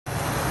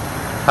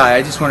Hi,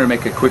 I just wanted to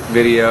make a quick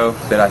video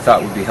that I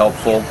thought would be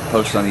helpful,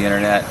 post on the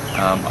internet.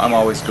 I'm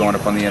always going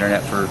up on the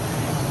internet for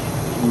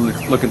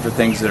looking for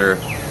things that are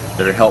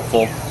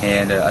helpful,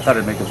 and I thought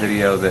I'd make a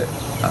video that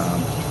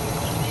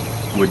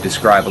would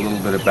describe a little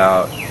bit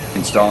about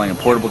installing a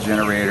portable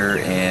generator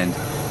and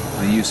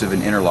the use of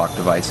an interlock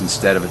device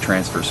instead of a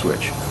transfer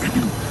switch.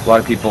 A lot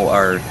of people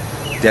are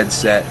dead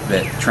set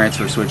that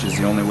transfer switch is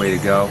the only way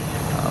to go.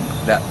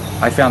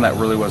 I found that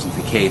really wasn't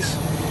the case,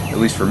 at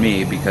least for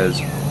me,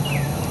 because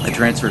a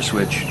transfer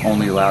switch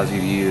only allows you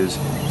to use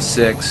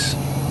 6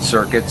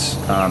 circuits,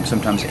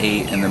 sometimes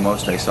 8, and the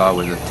most I saw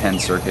was a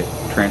 10-circuit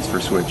transfer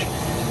switch.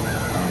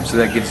 So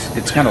that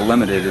it's kind of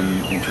limited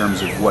in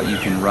terms of what you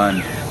can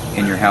run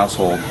in your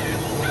household.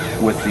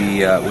 With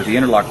the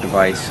interlock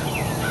device,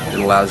 it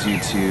allows you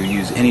to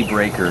use any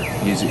breaker,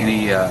 use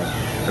any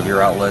of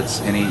your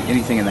outlets,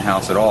 anything in the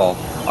house at all.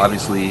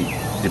 Obviously,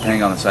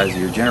 depending on the size of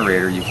your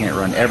generator, you can't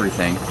run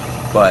everything,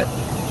 but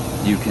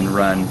you can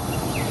run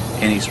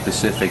any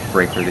specific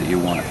breaker that you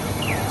want,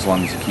 as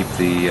long as you keep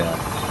the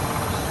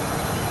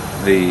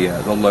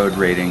load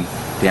rating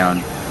down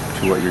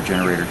to what your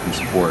generator can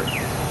support.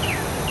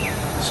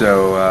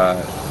 So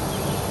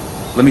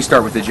let me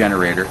start with the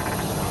generator.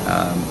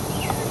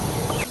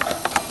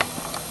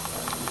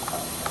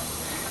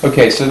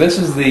 Okay, so this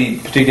is the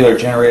particular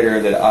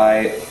generator that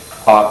I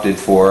opted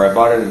for. I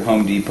bought it at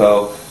Home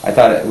Depot. I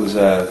thought it was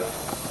a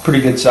pretty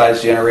good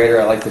sized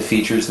generator. I like the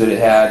features that it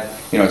had.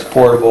 You know, it's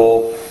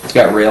portable. It's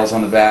got rails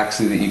on the back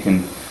so that you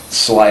can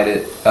slide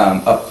it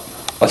up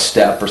a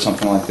step or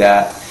something like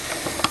that.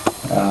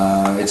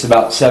 It's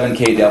about 7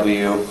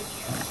 kW.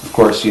 Of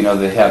course, you know,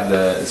 they have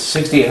the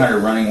 6,800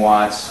 running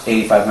watts,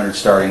 8,500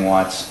 starting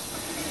watts.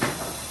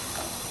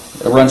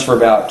 It runs for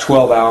about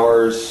 12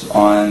 hours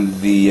on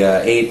the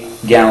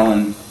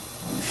 8-gallon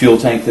fuel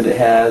tank that it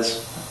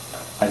has.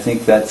 I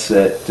think that's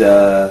at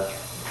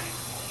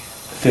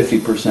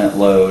 50%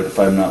 load, if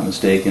I'm not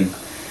mistaken.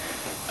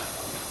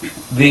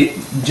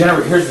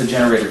 Here's the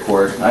generator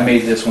cord. I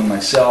made this one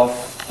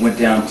myself. Went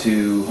down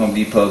to Home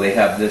Depot. They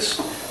have this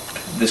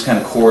kind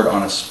of cord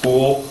on a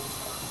spool.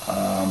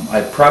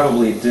 I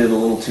probably did a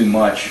little too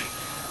much.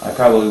 I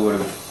probably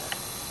would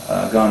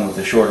have gone with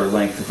a shorter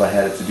length if I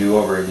had it to do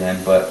over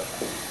again. But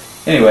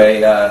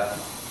anyway,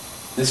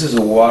 this is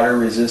a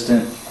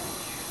water-resistant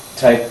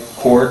type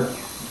cord.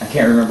 I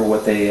can't remember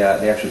what they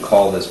actually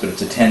call this, but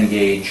it's a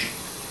 10-gauge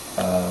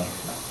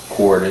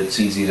cord. It's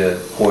easy to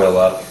coil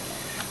up.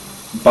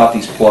 Bought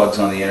these plugs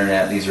on the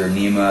internet. These are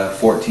NEMA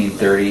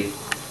 1430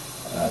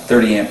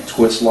 30-amp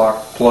twist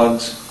lock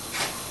plugs.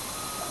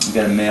 You've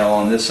got a male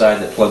on this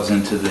side that plugs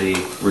into the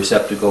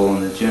receptacle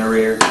in the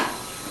generator,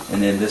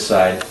 and then this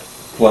side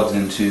plugs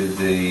into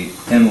the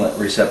inlet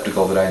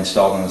receptacle that I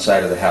installed on the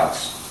side of the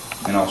house.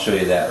 And I'll show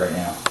you that right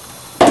now.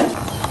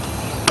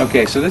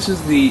 Okay, so this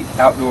is the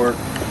outdoor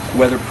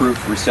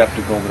weatherproof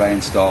receptacle that I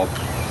installed.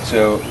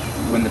 So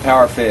when the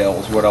power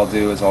fails, what I'll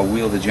do is I'll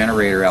wheel the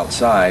generator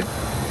outside,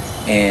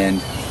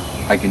 and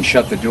I can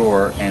shut the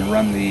door and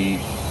run the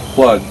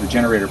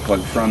generator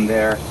plug from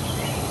there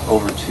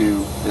over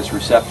to this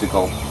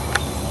receptacle,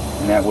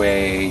 and that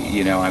way,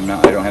 you know, I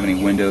don't have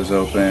any windows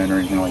open or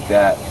anything like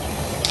that.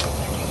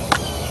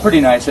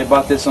 Pretty nice. I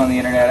bought this on the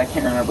internet. I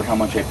can't remember how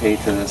much I paid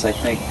for this. I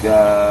think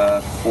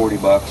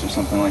 $40 or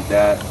something like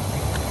that.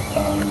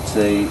 It's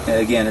a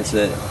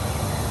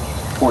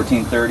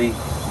 1430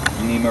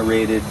 NEMA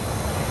rated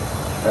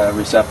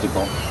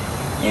receptacle,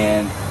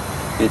 and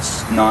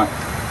it's not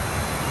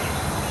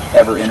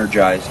ever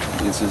energized.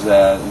 This is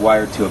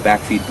wired to a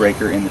backfeed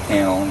breaker in the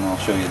panel, and I'll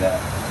show you that.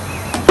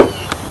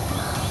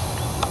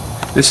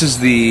 This is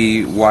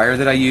the wire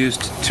that I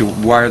used to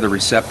wire the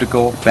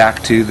receptacle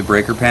back to the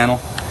breaker panel.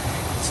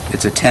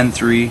 It's a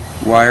 10-3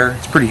 wire.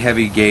 It's pretty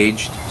heavy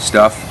gauged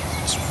stuff.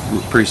 It's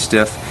pretty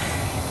stiff.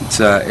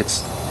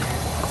 It's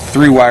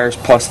 3 wires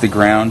plus the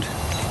ground,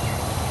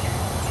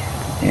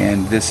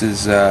 and this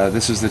is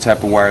the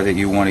type of wire that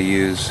you want to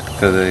use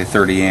for the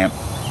 30-amp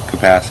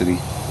capacity.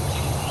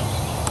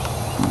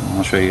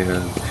 I'll show you.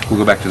 We'll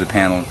go back to the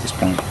panel at this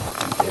point.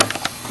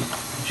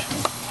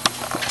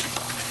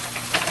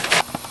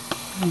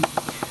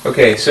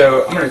 Okay,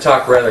 so I'm going to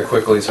talk rather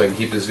quickly so I can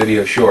keep this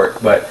video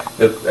short, but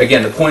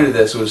again, the point of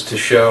this was to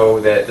show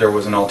that there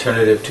was an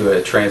alternative to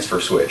a transfer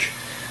switch.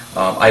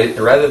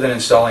 Rather than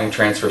installing a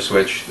transfer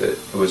switch that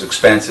was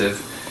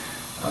expensive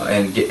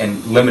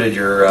and limited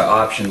your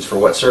options for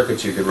what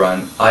circuits you could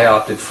run, I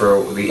opted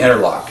for the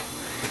interlock.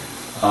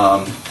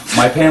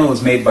 My panel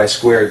is made by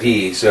Square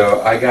D,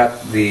 so I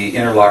got the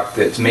interlock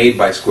that's made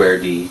by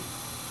Square D.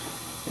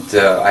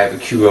 I have a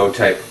QO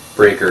type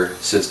breaker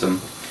system.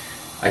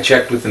 I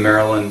checked with the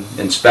Maryland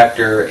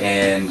inspector,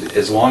 and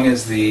as long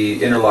as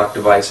the interlock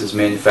device is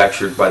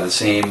manufactured by the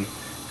same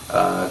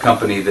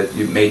company that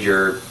you made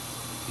your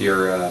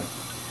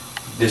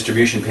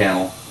distribution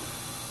panel,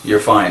 you're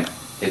fine.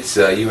 It's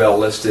UL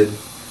listed,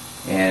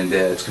 and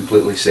it's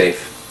completely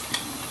safe.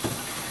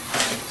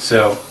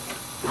 So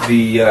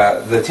the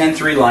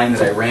 10-3 line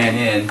that I ran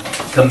in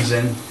comes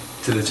in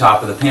to the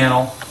top of the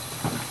panel,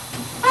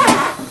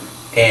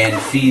 and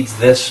feeds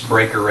this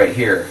breaker right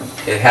here.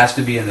 It has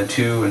to be in the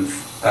 2 and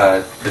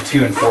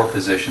 4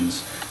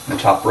 positions in the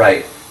top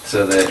right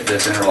so that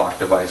this interlock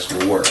device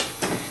will work.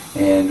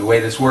 And the way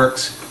this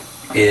works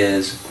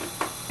is,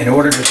 in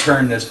order to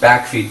turn this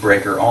backfeed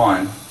breaker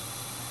on,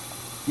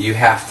 you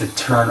have to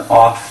turn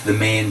off the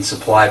main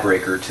supply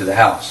breaker to the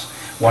house.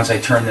 Once I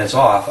turn this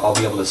off, I'll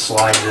be able to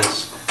slide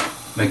this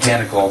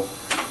mechanical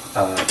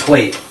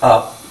plate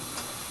up,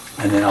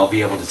 and then I'll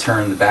be able to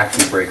turn the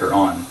backfeed breaker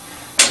on.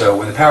 So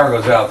when the power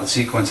goes out, the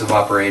sequence of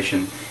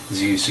operation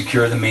is you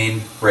secure the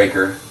main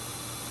breaker,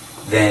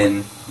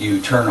 then you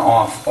turn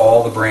off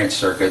all the branch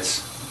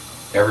circuits,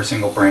 every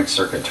single branch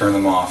circuit, turn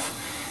them off.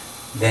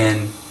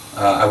 Then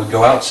I would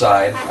go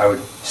outside, I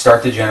would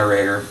start the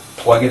generator,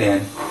 plug it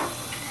in,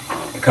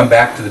 and come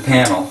back to the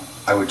panel.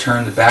 I would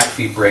turn the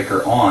backfeed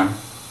breaker on,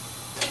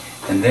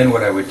 and then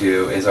what I would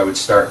do is I would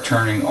start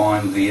turning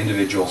on the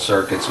individual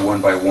circuits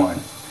one by one.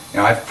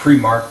 Now I've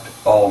pre-marked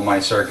all of my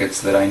circuits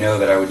that I know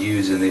that I would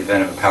use in the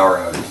event of a power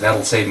outage.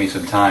 That'll save me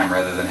some time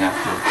rather than have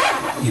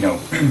to,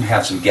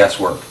 have some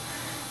guesswork.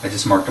 I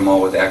just marked them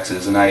all with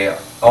X's, and I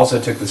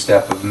also took the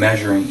step of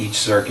measuring each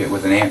circuit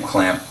with an amp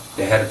clamp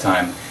ahead of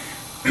time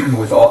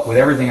with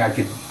everything I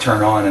could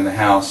turn on in the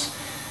house.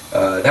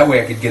 That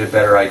way I could get a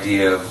better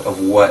idea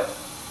of what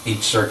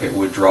each circuit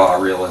would draw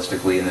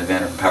realistically in the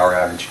event of a power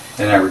outage.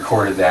 And I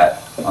recorded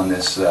that on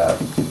this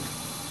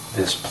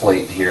this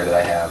plate here that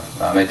I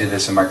have. I did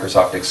this in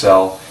Microsoft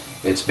Excel.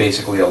 It's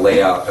basically a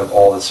layout of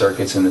all the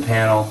circuits in the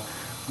panel,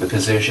 the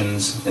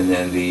positions, and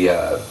then the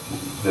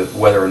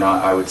whether or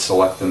not I would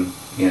select them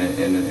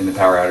in the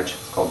power outage.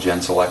 It's called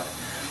Gen Select.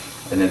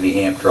 And then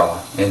the amp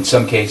draw. In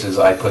some cases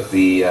I put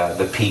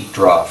the peak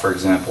draw, for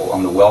example,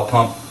 on the well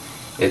pump.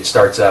 It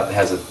starts up,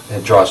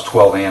 it draws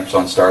 12 amps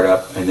on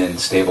startup, and then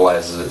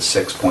stabilizes at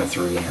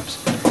 6.3 amps.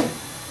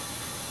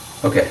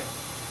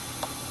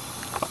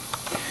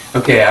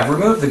 Okay, I've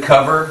removed the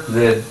cover,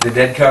 the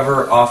dead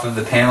cover off of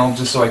the panel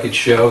just so I could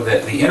show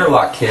that the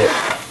interlock kit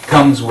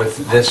comes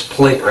with this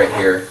plate right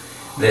here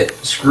that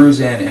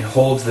screws in and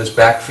holds this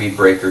backfeed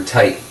breaker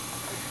tight.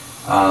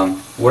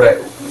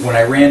 When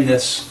I ran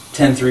this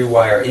 10-3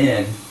 wire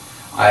in,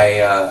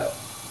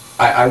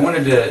 I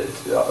wanted to,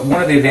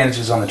 one of the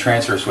advantages on the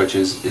transfer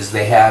switches is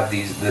they have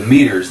the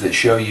meters that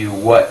show you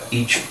what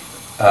each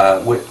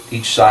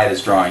side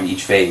is drawing,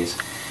 each phase.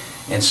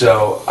 And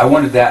so I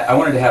wanted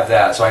to have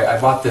that. So I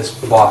bought this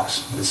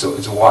box.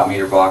 It's a watt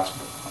meter box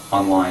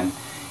online.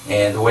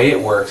 And the way it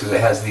works is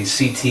it has these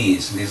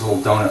CTs, these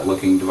little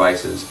donut-looking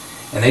devices,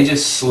 and they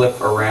just slip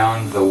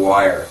around the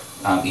wire,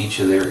 each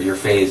of your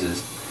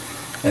phases,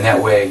 and that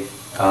way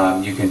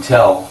you can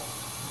tell,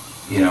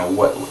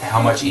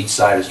 how much each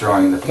side is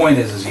drawing. And the point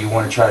is you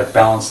want to try to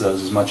balance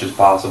those as much as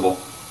possible.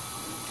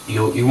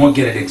 You won't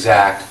get it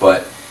exact,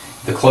 but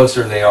the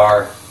closer they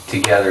are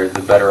together,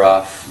 the better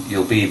off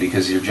you'll be,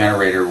 because your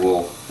generator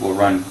will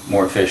run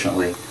more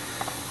efficiently.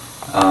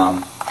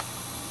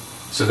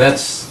 So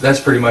that's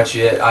pretty much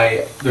it.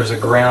 There's a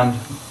ground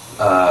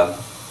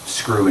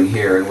screw in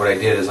here, and what I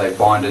did is I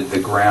bonded the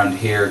ground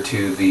here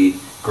to the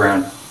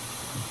ground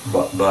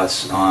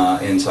bus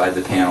inside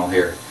the panel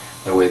here.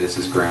 That way this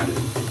is grounded,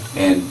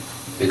 and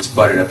it's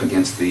butted up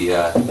against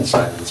the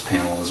side of this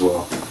panel as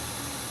well.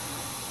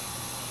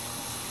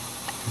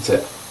 That's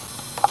it.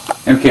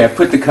 Okay, I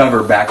put the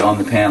cover back on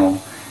the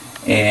panel,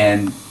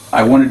 and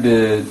I wanted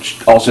to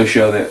also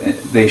show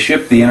that they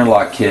ship the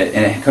interlock kit,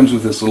 and it comes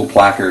with this little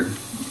placard.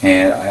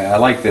 And I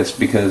like this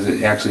because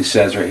it actually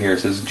says right here, it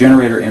says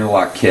generator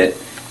interlock kit,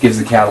 gives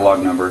the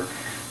catalog number. It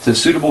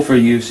says suitable for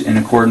use in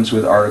accordance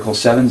with Article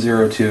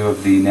 702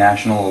 of the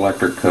National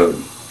Electric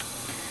Code.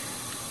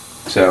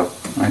 So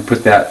I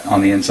put that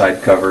on the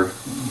inside cover,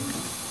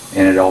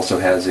 and it also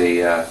has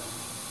a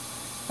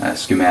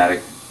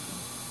schematic.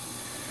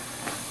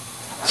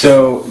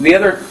 So the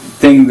other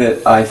thing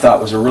that I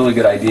thought was a really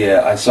good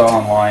idea, I saw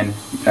online,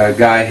 a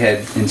guy had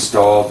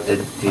installed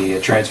a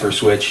transfer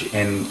switch,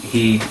 and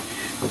he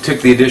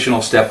took the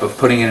additional step of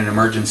putting in an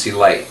emergency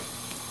light.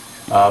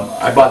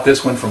 I bought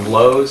this one from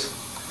Lowe's,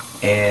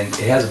 and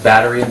it has a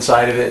battery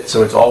inside of it,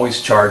 so it's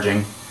always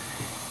charging.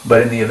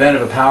 But in the event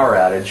of a power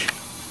outage,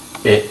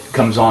 it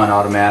comes on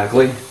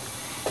automatically.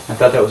 I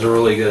thought that was a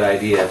really good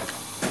idea.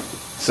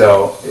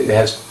 So it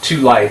has two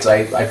lights.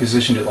 I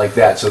positioned it like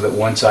that so that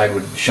one side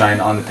would shine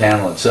on the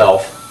panel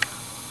itself,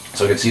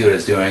 so I could see what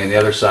it's doing, and the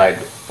other side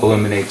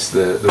illuminates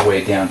the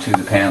way down to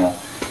the panel.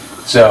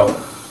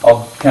 So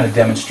I'll kind of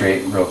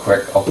demonstrate real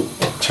quick. I'll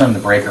turn the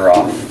breaker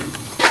off.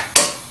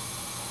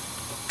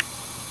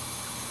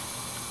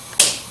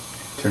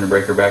 Turn the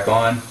breaker back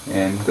on,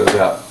 and it goes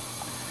out.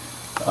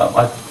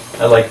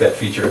 I like that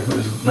feature. It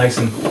was nice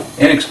and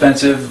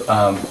inexpensive,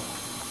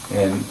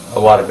 and a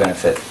lot of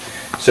benefit.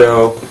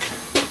 So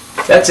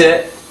that's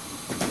it.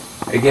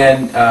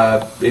 Again,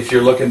 if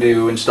you're looking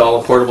to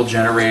install a portable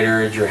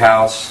generator at your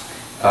house,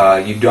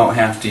 you don't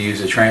have to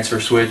use a transfer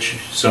switch.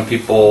 Some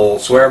people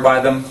swear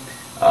by them.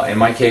 In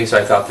my case,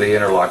 I thought the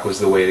interlock was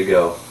the way to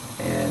go,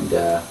 and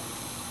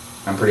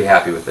I'm pretty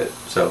happy with it.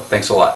 So thanks a lot.